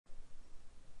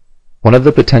One of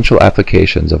the potential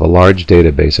applications of a large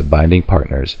database of binding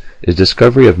partners is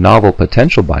discovery of novel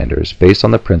potential binders based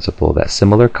on the principle that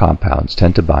similar compounds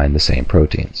tend to bind the same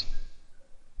proteins.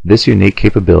 This unique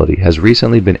capability has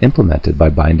recently been implemented by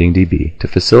BindingDB to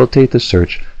facilitate the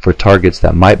search for targets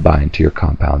that might bind to your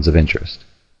compounds of interest.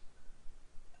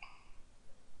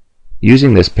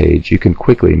 Using this page, you can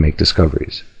quickly make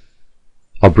discoveries.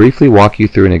 I'll briefly walk you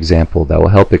through an example that will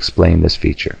help explain this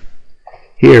feature.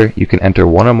 Here, you can enter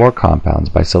one or more compounds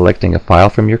by selecting a file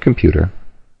from your computer,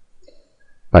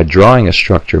 by drawing a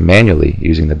structure manually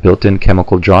using the built-in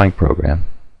chemical drawing program,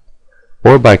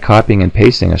 or by copying and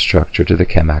pasting a structure to the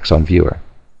Chemaxon viewer.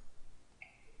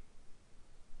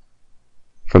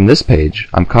 From this page,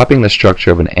 I'm copying the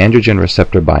structure of an androgen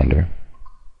receptor binder,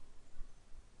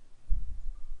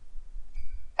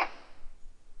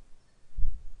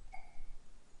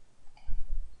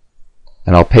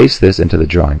 and I'll paste this into the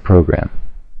drawing program.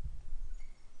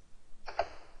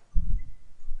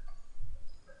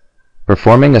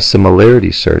 Performing a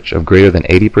similarity search of greater than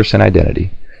 80%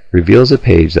 identity reveals a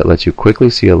page that lets you quickly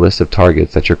see a list of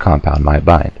targets that your compound might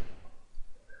bind.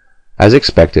 As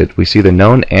expected, we see the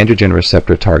known androgen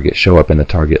receptor target show up in the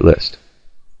target list.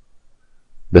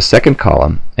 The second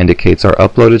column indicates our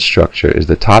uploaded structure is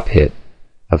the top hit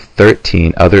of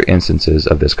 13 other instances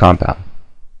of this compound,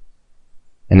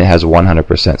 and it has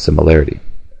 100% similarity.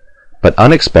 But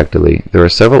unexpectedly, there are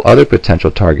several other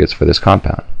potential targets for this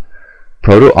compound.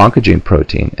 Proto-oncogene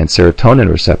protein and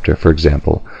serotonin receptor, for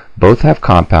example, both have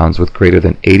compounds with greater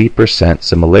than 80%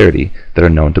 similarity that are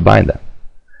known to bind them.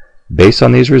 Based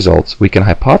on these results, we can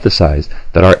hypothesize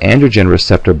that our androgen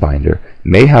receptor binder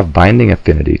may have binding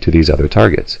affinity to these other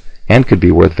targets, and could be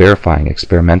worth verifying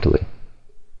experimentally.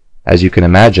 As you can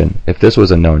imagine, if this was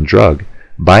a known drug,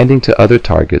 binding to other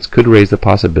targets could raise the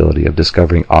possibility of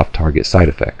discovering off-target side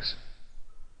effects.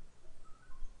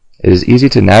 It is easy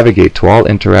to navigate to all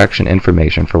interaction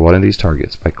information for one of these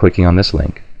targets by clicking on this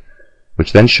link,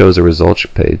 which then shows a results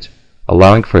page,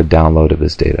 allowing for a download of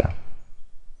this data.